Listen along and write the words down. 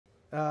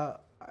Uh,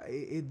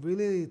 it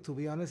really, to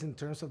be honest, in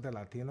terms of the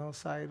Latino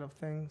side of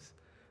things,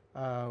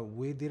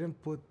 we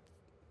didn't put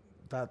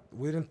that,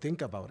 we didn't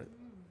think about it.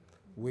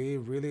 We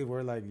really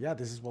were like, yeah,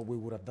 this is what we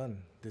would have done.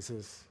 This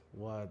is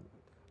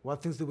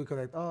what things do we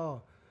connect?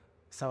 Oh,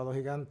 Sábado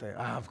Gigante,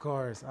 of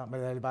course.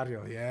 María del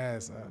Barrio,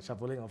 yes.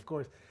 Chapulín, of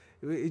course.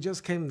 It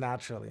just came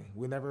naturally.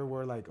 We never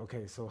were like,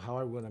 okay, so how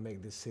are we going to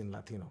make this scene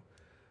Latino?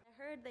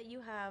 I heard that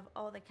you have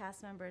all the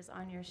cast members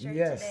on your shirt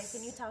today.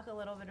 Can you Yes. talk a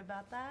little bit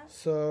about that?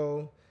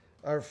 So,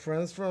 our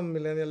friends from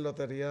Millennial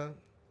Loteria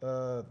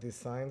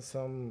designed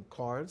some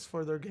cards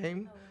for their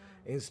game, Oh,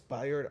 wow.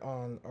 inspired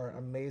on our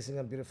amazing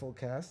and beautiful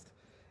cast.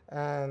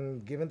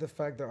 And given the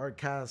fact that our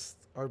cast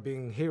are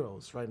being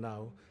heroes right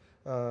now,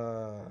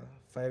 uh,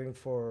 fighting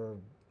for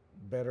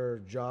better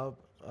job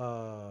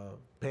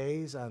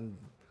pays and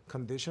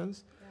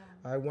conditions,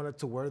 Yeah. I wanted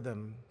to wear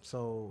them.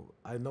 So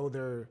I know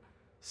they're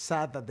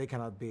sad that they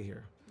cannot be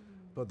here,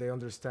 but they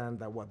understand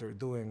that what they're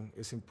doing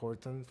is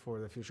important for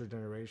the future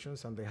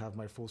generations, and they have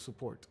my full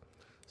support.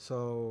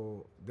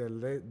 So the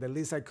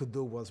least I could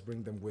do was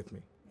bring them with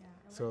me. Yeah.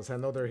 So I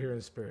know they're here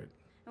in spirit.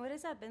 And what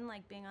has that been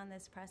like being on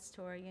this press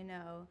tour,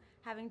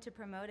 having to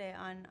promote it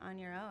on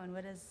your own?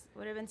 What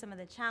have been some of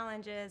the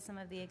challenges, some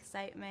of the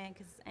excitement?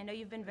 Because I know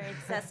you've been very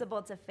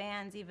accessible to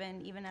fans,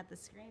 even at the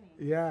screening.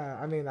 Yeah,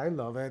 I mean, I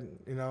love it,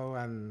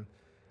 and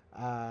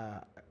uh,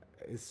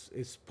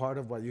 it's part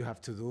of what you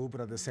have to do.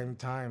 But at the same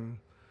time,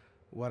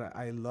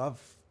 I love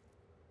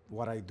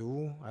what I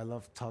do. I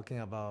love talking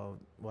about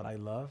what I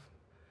love,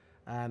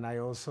 and I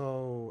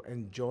also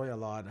enjoy a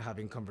lot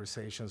having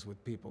conversations with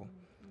people.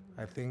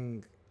 I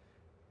think,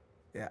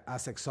 yeah,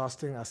 as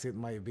exhausting as it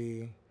might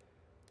be,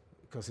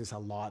 because it's a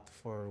lot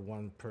for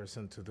one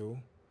person to do.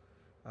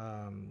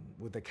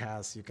 With the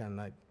cast, you can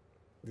like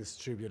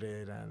distribute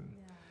it, and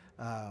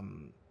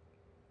um,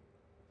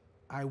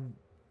 I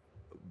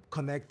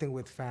connecting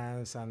with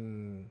fans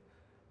and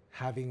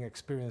having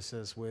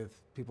experiences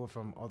with people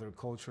from other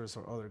cultures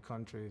or other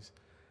countries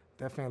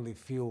definitely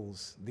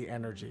fuels the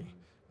energy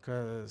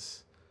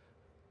because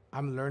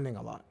I'm learning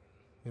a lot.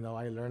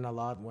 I learn a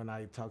lot when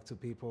I talk to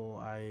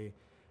people. I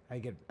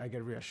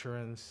get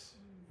reassurance.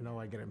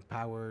 I get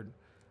empowered.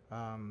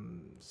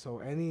 So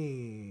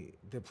any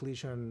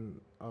depletion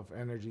of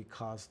energy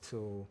caused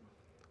to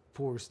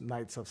poor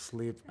nights of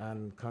sleep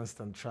and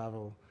constant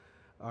travel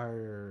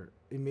are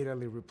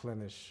immediately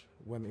replenished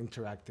when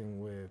interacting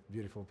with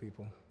beautiful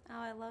people. Oh,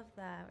 I love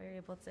that. We're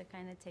able to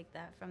kind of take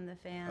that from the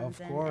fans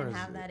Of and course,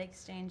 have that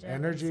exchange of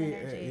energy,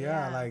 synergy.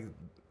 yeah, like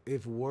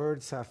if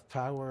words have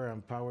power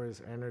and power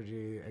is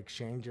energy,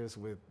 exchanges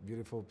with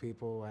beautiful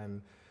people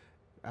and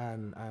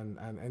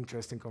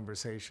interesting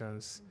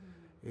conversations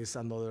is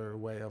another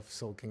way of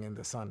soaking in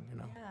the sun.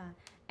 Yeah.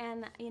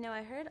 And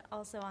I heard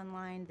also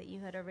online that you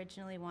had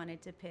originally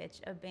wanted to pitch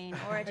a Bane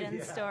origin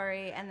Yeah.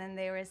 story, and then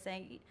they were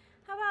saying,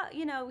 "How about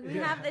we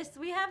Yeah.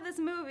 have this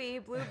movie,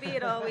 Blue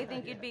Beetle. We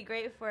think you'd be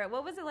great for it."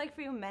 What was it like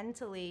for you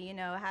mentally?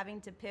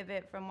 Having to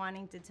pivot from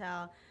wanting to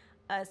tell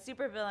a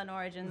supervillain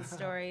origin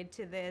story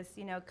to this,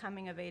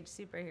 coming of age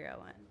superhero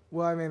one.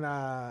 Well, I mean,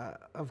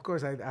 of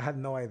course, I had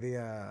no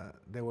idea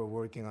they were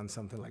working on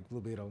something like Blue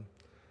Beetle.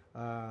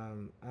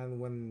 And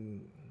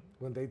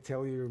when they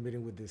tell you you're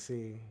meeting with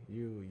DC,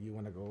 you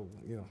want to go,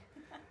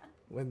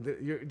 when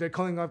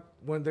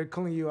they're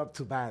calling you up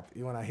to bat,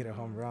 you want to hit a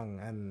home run.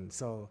 And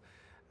so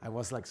I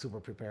was like super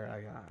prepared.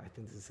 I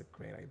think this is a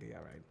great idea,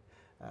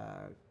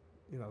 right?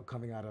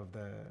 Coming out of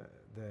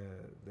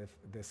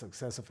the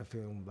success of a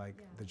film like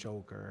The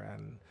Joker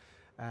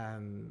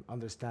and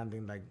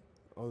understanding like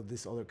all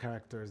these other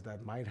characters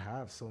that might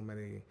have so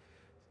many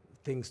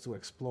things to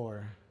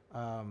explore.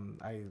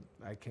 I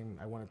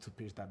wanted to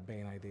pitch that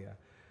Bane idea,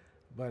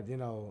 but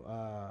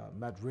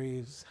Matt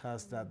Reeves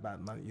has that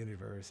Batman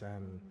universe,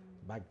 and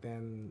back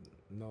then,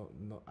 no,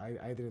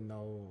 I didn't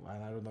know,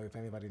 and I don't know if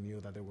anybody knew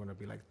that there were gonna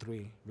be like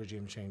 3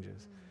 regime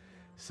changes.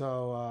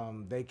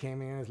 So they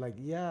came in and it's like,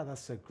 yeah,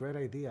 that's a great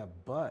idea,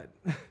 but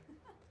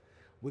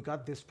we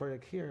got this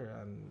project here,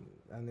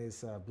 and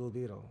it's Blue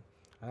Beetle.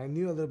 And I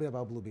knew a little bit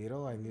about Blue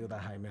Beetle. I knew that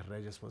Jaime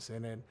Reyes was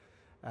in it,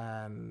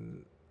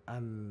 and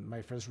and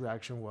my first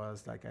reaction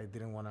was like I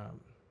didn't want to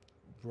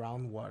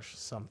brown wash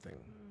something,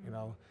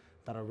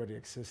 that already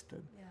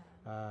existed.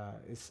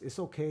 It's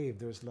okay if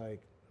there's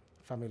like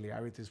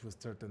familiarities with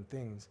certain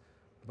things,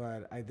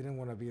 but I didn't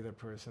want to be the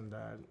person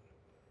that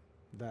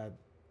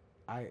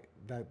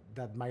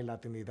that my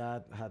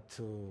Latinidad had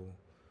to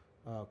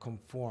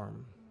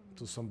conform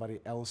to somebody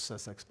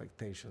else's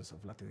expectations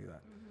of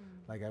Latinidad.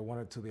 Like I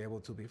wanted to be able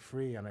to be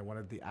free, and I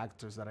wanted the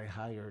actors that I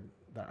hired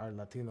that are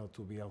Latino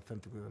to be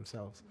authentically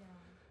themselves.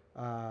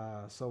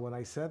 So when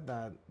I said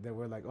that, they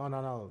were like, "Oh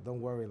no,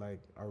 don't worry. Like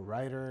our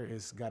writer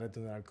is Gareth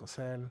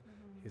Alcocer.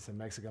 He's a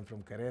Mexican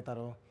from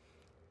Querétaro,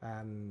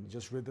 and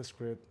just read the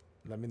script.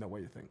 Let me know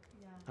what you think."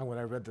 And when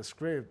I read the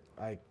script,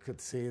 I could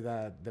see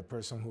that the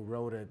person who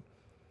wrote it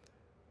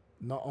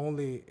not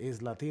only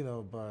is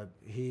Latino, but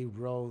he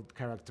wrote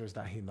characters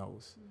that he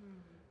knows.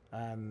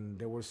 And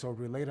they were so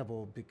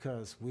relatable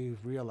because we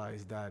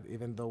realized that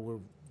even though we're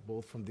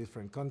both from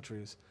different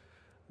countries,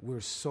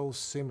 we're so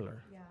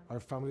similar. Yeah. Our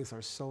families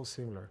are so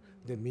similar.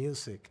 The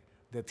music,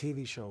 the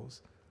TV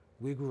shows,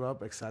 we grew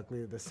up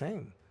exactly the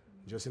same,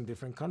 just in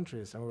different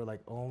countries. And we were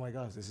like, oh my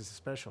gosh, this is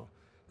special.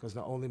 Because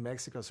not only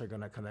Mexicans are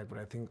going to connect, but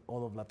I think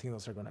all of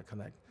Latinos are going to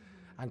connect.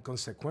 And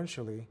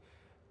consequentially,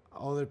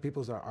 other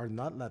peoples that are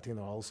not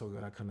Latino are also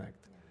going to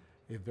connect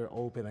if they're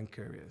open and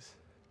curious.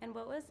 And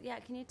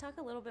can you talk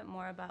a little bit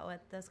more about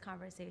what those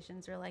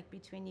conversations were like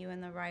between you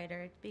and the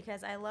writer?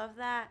 Because I love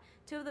that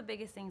two of the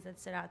biggest things that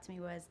stood out to me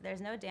was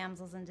there's no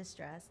damsels in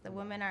distress. The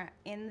women are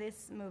in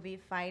this movie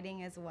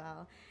fighting as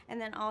well.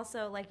 And then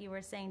also, like you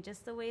were saying,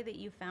 just the way that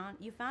you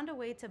found a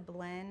way to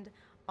blend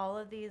all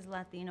of these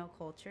Latino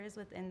cultures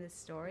within this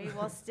story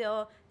while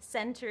still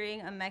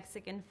centering a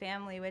Mexican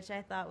family, which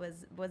I thought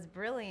was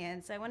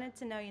brilliant. So I wanted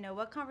to know,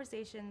 what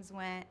conversations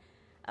went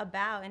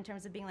about in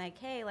terms of being like,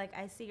 hey, like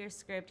I see your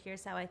script,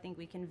 here's how I think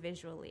we can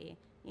visually,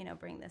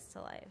 bring this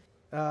to life.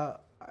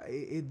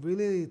 It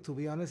really, to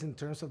be honest, in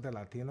terms of the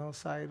Latino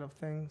side of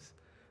things,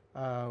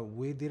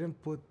 we didn't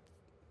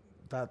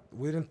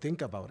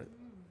think about it.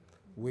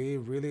 We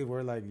really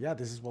were like, yeah,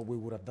 this is what we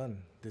would have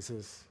done. This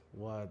is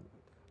what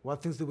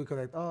things do we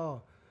connect?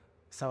 Oh,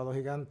 Sábado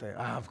Gigante,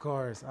 of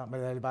course.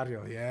 María del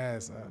Barrio,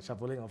 yes.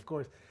 Chapulín, of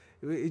course.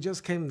 It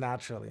just came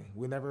naturally.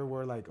 We never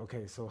were like,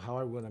 okay, so how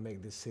are we going to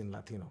make this scene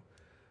Latino?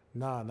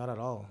 No, not at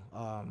all.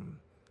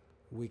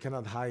 We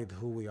cannot hide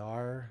who we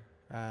are,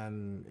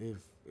 and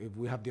if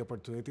we have the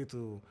opportunity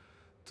to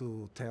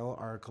tell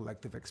our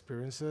collective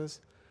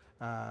experiences,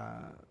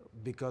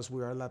 because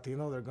we are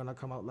Latino, they're gonna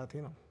come out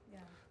Latino. Yeah.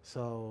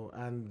 So,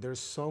 and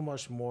there's so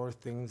much more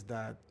things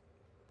that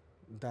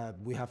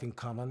we have in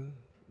common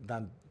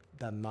than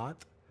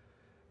not.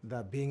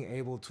 That being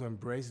able to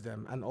embrace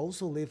them and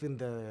also live in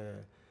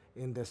the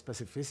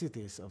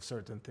specificities of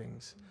certain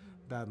things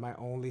that might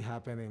only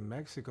happen in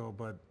Mexico,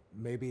 but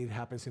maybe it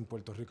happens in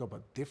Puerto Rico,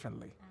 but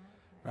differently,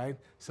 right?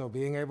 So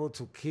being able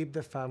to keep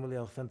the family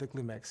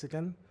authentically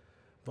Mexican,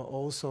 but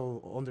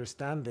also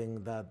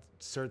understanding that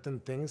certain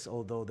things,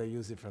 although they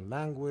use different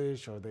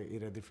language or they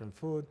eat a different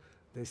food,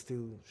 they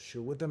still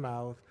chew with the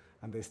mouth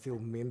and they still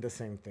mean the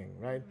same thing,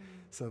 right?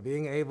 So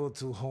being able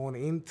to hone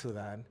into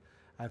that,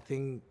 I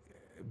think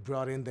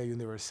brought in the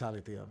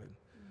universality of it.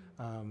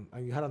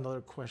 And you had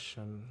another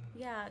question.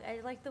 Yeah, I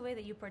like the way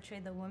that you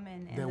portrayed the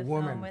woman in The the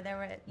woman. film, where there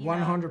were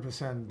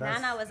 100%.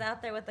 Nana was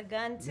out there with a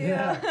gun too.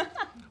 Yeah.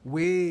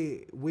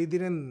 we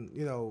didn't,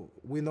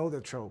 we know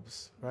the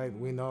tropes, right?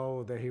 We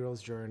know the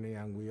hero's journey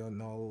and we all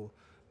know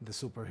the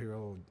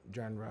superhero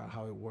genre,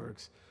 how it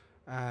works.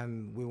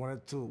 And we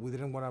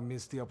didn't want to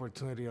miss the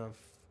opportunity of,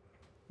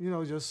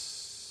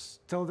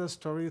 just tell the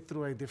story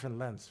through a different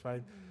lens,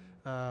 right?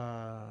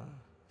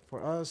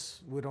 For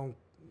us,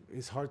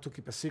 it's hard to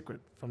keep a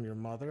secret from your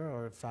mother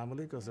or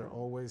family because they're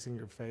always in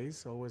your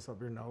face, always up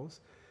your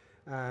nose.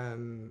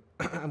 And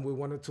we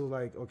wanted to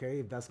okay,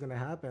 if that's gonna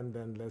happen,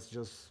 then let's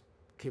just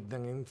keep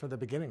them in from the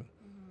beginning.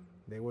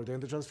 They were doing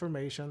the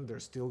transformation, they're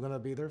still gonna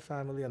be their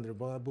family and they're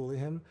gonna bully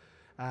him.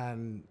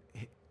 And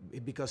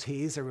because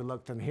he is a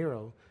reluctant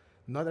hero,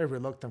 not a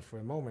reluctant for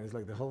a moment, it's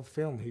like the whole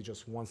film, he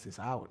just wants this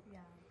out.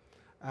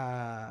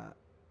 Yeah.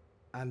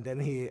 And then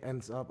he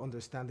ends up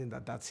understanding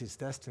that that's his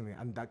destiny,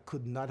 and that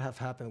could not have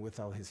happened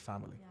without his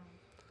family.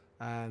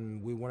 Yeah.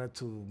 And we wanted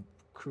to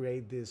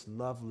create this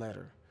love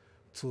letter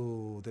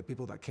to the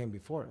people that came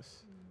before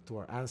us, to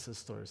our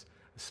ancestors,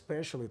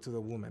 especially to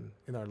the women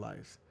in our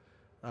lives.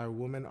 Our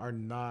women are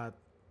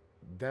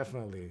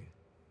definitely,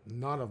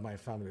 none of my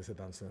family is a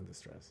damsel in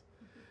distress.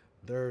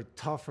 They're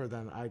tougher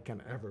than I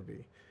can ever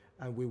be,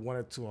 and we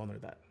wanted to honor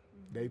that.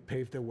 They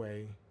paved the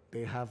way.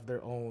 They have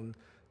their own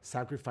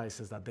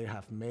sacrifices that they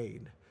have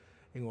made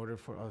in order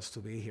for us to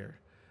be here.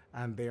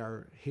 And they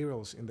are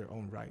heroes in their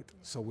own right.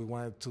 So we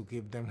wanted to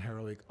give them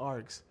heroic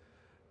arcs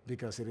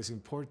because it is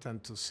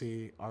important to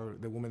see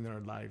the women in our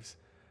lives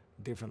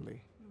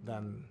differently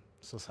than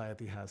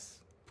society has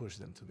pushed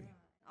them to be.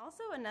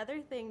 Also,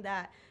 another thing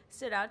that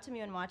stood out to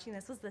me when watching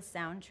this was the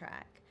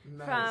soundtrack.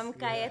 Nice, From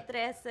Calle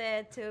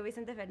 13 to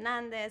Vicente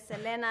Fernandez,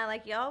 Selena,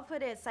 y'all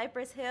put it,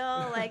 Cypress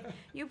Hill,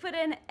 you put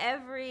in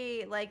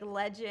every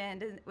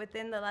legend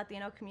within the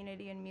Latino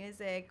community in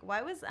music.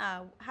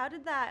 How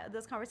did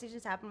those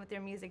conversations happen with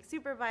your music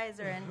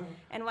supervisor,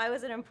 and why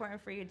was it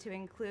important for you to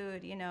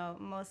include,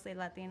 mostly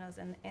Latinos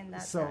in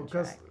that soundtrack? So,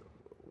 because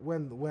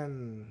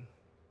when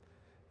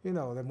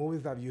the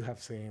movies that you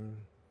have seen,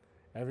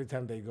 every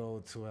time they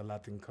go to a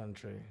Latin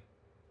country,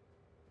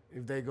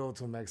 if they go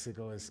to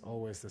Mexico, it's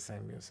always the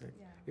same music.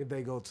 Yeah. If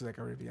they go to the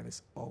Caribbean,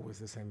 it's always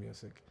the same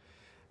music.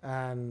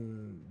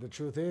 And the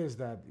truth is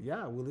that,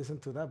 we listen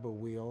to that, but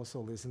we also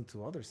listen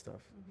to other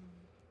stuff.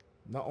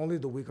 Not only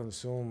do we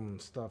consume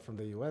stuff from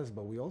the US,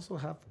 but we also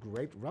have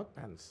great rock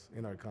bands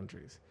in our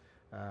countries.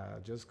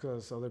 Just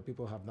because other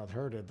people have not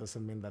heard it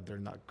doesn't mean that they're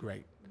not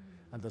great,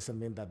 and doesn't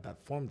mean that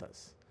formed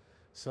us.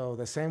 So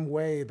the same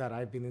way that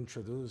I've been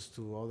introduced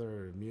to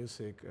other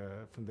music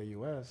from the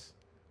US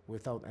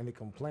without any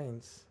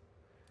complaints,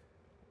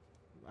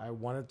 I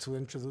wanted to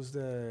introduce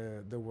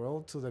the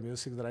world to the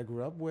music that I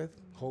grew up with,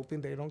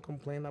 hoping they don't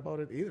complain about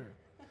it either.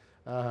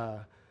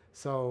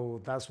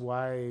 So that's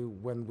why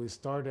when I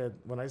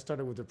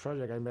started with the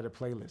project, I made a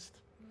playlist.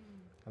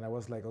 And I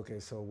was like, okay,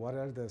 so what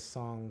are the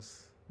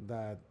songs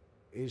that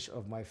each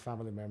of my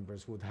family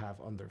members would have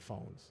on their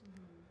phones?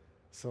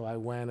 So I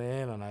went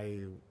in and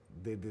I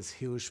did this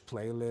huge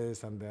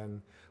playlist, and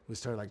then we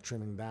started like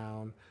trimming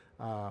down.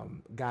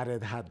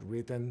 Gareth had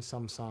written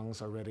some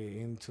songs already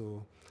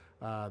into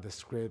the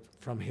script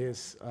from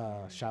his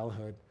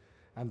childhood.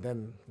 And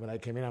then when I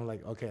came in, I'm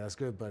like, okay, that's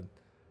good, but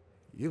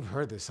you've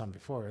heard this song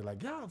before. You're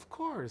like, yeah, of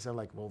course. I'm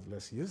like, well,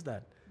 let's use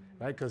that,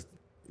 right? Because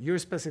your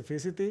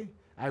specificity,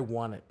 I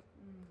want it,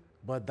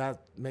 but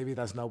that maybe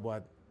that's not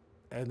what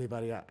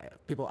anybody,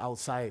 people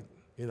outside,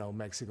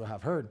 Mexico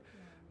have heard.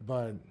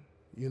 But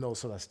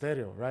Soda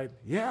Stereo, right?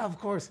 Yeah, of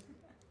course.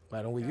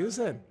 Why don't we use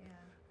it?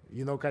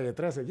 Calle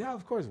 13. Yeah,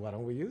 of course. Why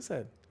don't we use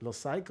it? Los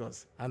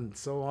Psychos, and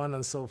so on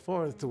and so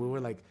forth. So we were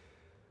like,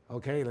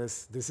 okay,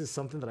 this is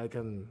something that I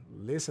can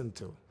listen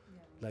to.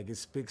 Like, it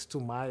speaks to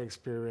my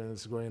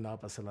experience growing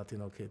up as a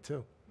Latino kid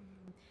too.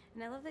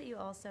 And I love that you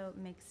also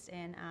mixed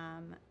in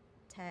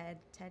Ted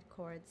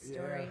Cord's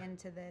story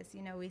into this.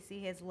 We see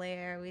his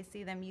lair, we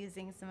see them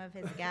using some of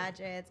his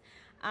gadgets.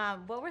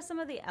 What were some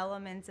of the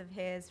elements of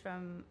his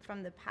from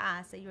the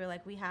past that you were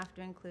like, we have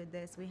to include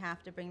this, we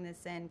have to bring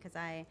this in, because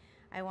I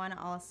want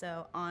to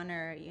also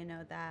honor,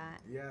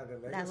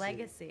 that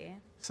legacy.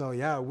 So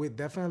yeah, we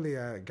definitely,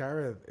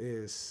 Gareth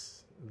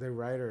is the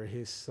writer.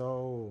 He's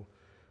so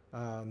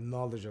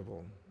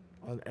knowledgeable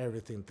on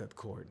everything Ted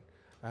Cord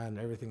and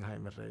everything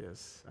Jaime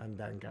Reyes and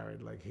Dan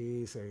Garrett. Like,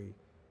 he's a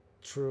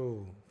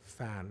true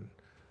fan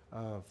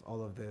of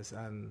all of this,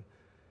 and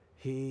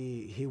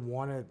he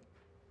wanted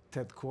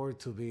Ted Cord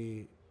to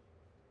be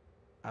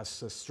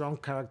as a strong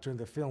character in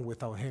the film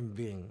without him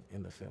being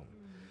in the film.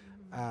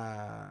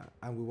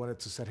 And we wanted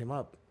to set him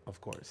up,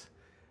 of course,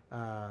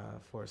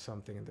 for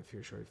something in the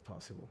future if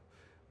possible.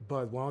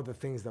 But one of the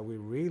things that we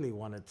really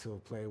wanted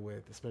to play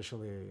with,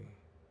 especially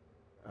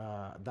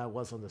that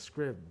was on the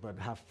script, but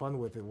have fun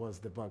with it, was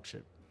the bug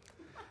ship.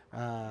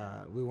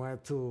 We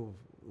wanted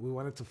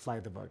to fly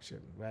the bug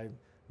ship, right?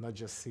 Not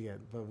just see it,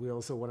 but we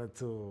also wanted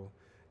to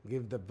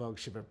give the bug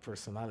ship a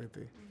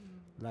personality.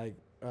 Like,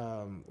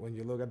 when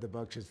you look at the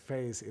bug ship's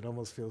face, it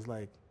almost feels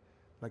like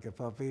a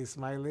puppy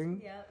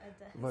smiling. Yeah, it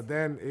does. But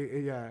then,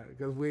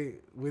 because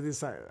we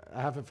decided,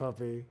 I have a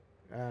puppy,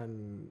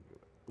 and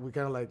we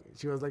kind of like,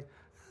 she was like,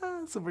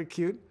 super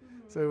cute.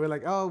 So we were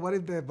like, oh, what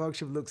if the bug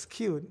ship looks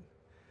cute?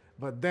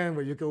 But then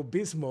when you go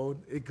beast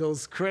mode, it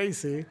goes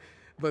crazy,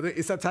 but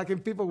it's attacking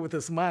people with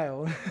a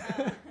smile.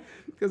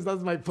 Because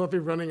that's my puppy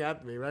running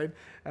at me, right?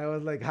 I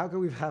was like, how can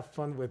we have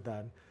fun with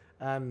that?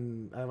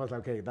 And I was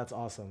like, okay, that's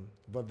awesome.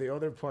 But the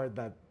other part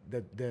that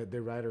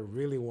the writer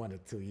really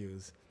wanted to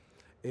use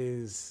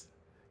is,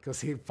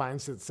 because he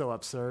finds it so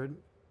absurd,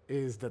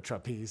 is the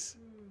trapeze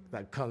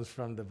that comes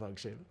from the bug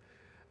ship.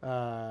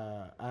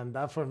 And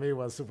that for me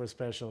was super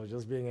special,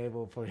 just being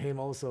able, for him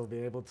also, be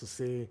able to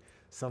see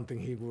something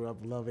he grew up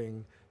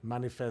loving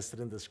manifested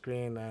in the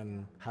screen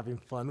and having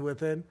fun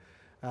with it.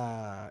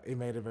 It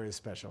made it very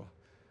special.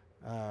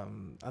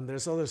 And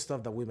there's other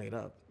stuff that we made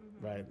up,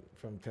 right,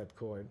 from Ted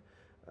Cord.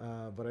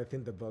 But I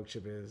think the bug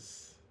ship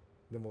is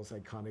the most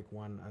iconic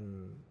one,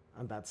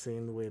 and that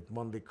scene with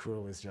Monday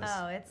Crew is just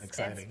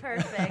exciting. It's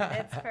perfect.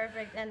 It's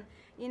perfect. And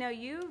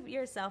you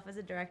yourself as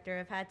a director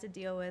have had to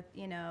deal with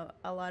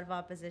a lot of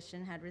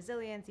opposition. Had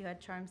Resilience, you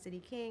had Charm City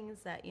Kings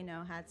that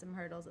had some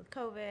hurdles with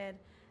COVID.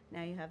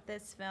 Now you have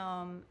this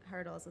film,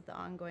 hurdles with the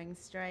ongoing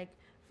strike.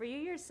 For you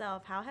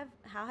yourself, how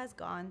has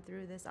gone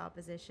through this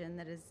opposition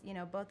that is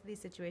both of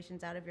these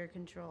situations out of your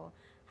control?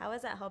 How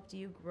has that helped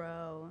you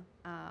grow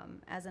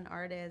as an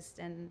artist,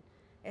 and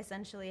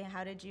essentially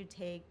how did you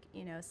take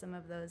some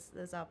of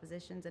those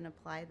oppositions and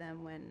apply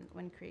them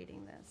when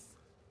creating this?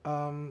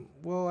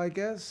 Well, I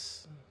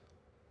guess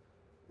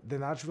the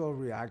natural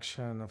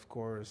reaction, of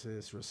course,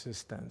 is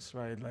resistance,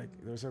 right? Like,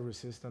 there's a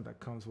resistance that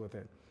comes with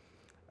it,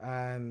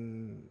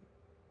 and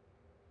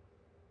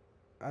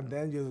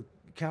then you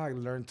kind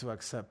of learn to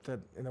accept it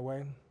in a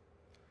way,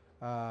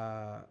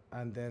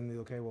 and then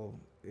okay, well,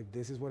 if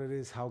this is what it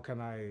is, how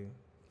can I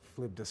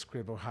flip the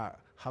script, or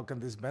how can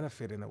this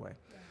benefit in a way?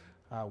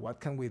 What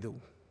can we do?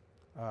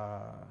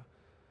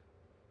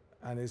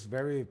 And it's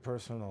very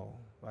personal.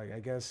 Like, I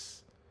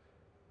guess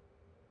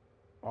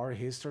our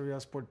history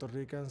as Puerto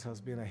Ricans has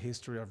been a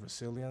history of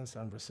resilience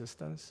and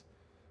resistance.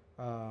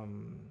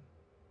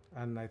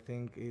 And I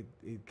think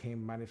it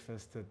came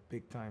manifested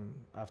big time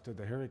after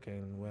the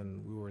hurricane,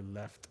 when we were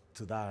left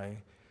to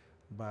die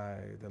by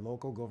the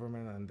local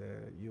government and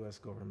the U.S.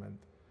 government.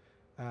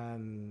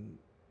 And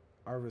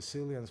our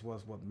resilience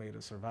was what made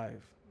us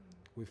survive.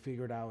 We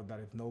figured out that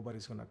if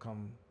nobody's gonna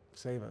come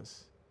save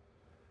us,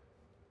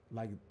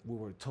 like we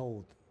were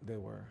told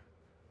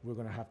we're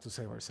gonna have to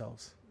save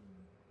ourselves.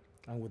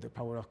 And with the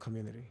power of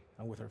community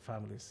and with our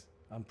families,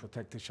 and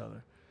protect each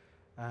other.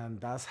 And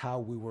that's how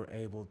we were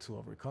able to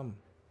overcome.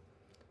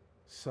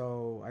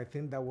 So I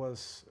think that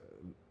was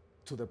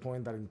to the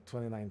point that in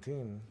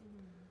 2019,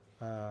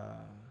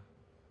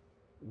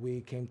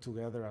 we came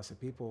together as a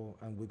people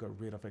and we got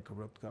rid of a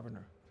corrupt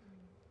governor.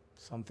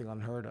 something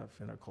unheard of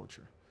in our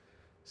culture.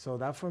 So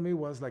that for me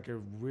was like a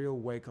real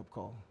wake up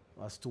call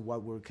as to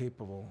what we're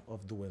capable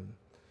of doing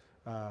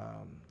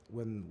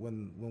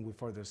when we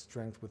find the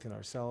strength within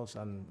ourselves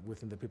and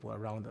within the people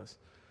around us.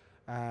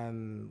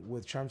 And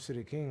with Charm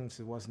City Kings,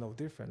 it was no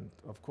different.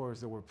 Of course,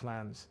 there were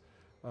plans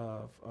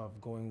of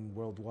going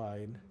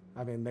worldwide,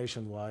 I mean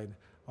nationwide,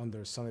 under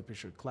Sony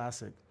Picture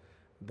Classic.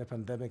 The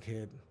pandemic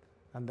hit,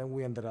 and then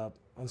we ended up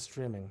on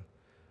streaming.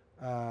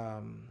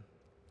 Um,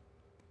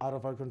 Out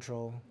of our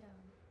control, Yeah.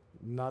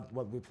 not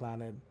what we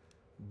planned,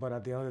 but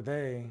at the end of the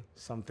day,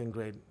 something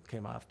great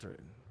came after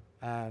it.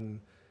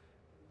 And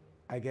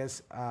I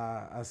guess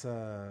as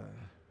a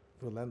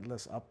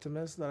relentless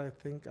optimist that I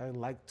think I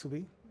like to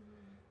be,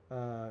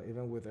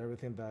 even with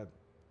everything that,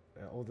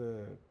 all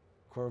the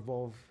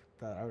curveballs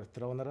that are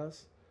thrown at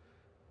us,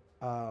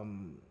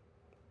 um,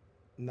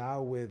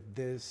 now with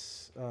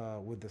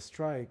the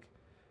strike,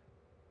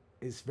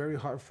 it's very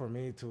hard for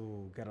me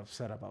to get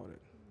upset about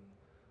it.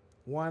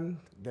 One,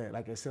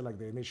 like I said, like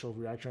the initial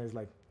reaction is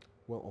like,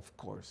 well, of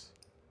course,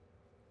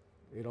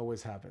 it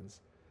always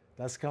happens.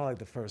 That's kind of like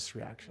the first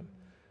reaction.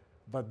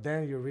 But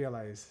then you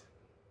realize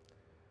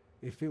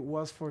if it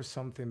was for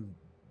something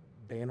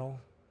banal,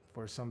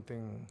 for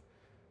something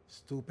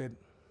stupid,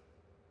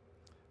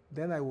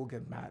 then I will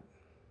get mad.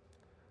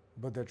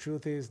 But the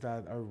truth is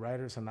that our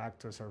writers and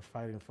actors are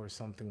fighting for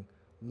something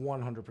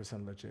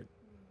 100% legit.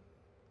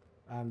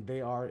 And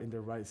they are in the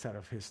right side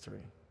of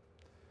history.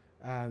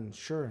 And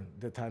sure,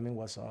 the timing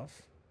was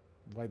off.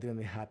 Why didn't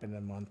it happen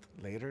a month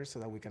later so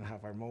that we can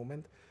have our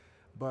moment?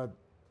 But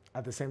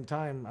at the same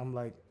time, I'm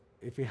like,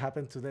 if it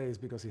happened today, it's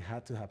because it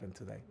had to happen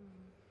today.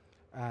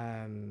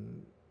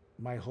 And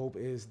my hope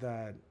is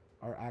that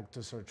our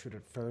actors are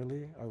treated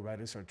fairly, our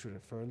writers are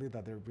treated fairly,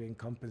 that they're being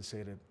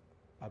compensated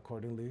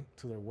accordingly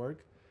to their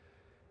work.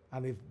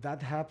 And if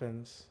that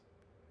happens,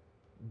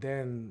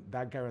 then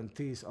that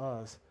guarantees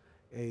us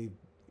a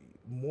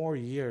more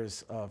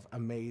years of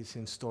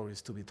amazing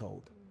stories to be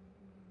told.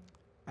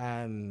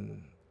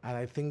 And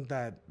I think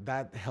that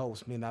that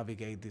helps me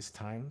navigate these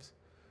times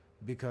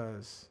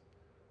because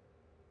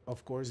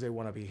of course they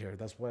want to be here.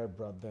 That's why I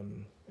brought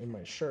them in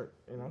my shirt,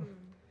 you know?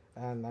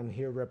 And I'm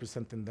here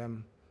representing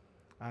them.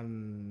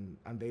 And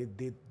they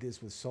did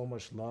this with so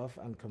much love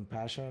and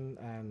compassion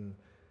and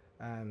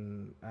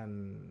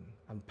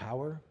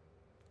power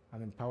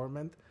and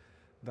empowerment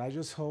that I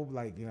just hope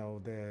like, you know,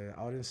 the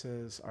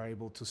audiences are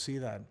able to see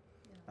that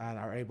and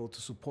are able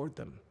to support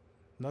them.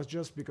 Not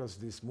just because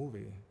this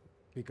movie,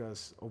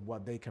 because of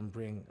what they can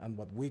bring and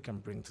what we can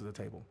bring to the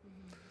table.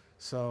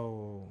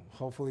 So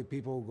hopefully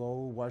people go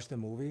watch the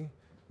movie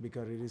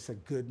because it is a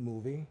good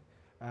movie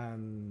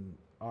and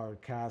our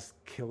cast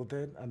killed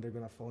it and they're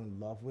gonna fall in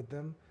love with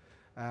them.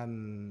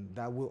 And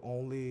that will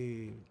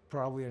only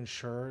probably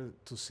ensure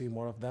to see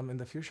more of them in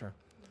the future.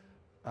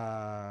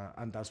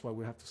 And that's why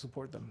we have to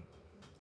support them.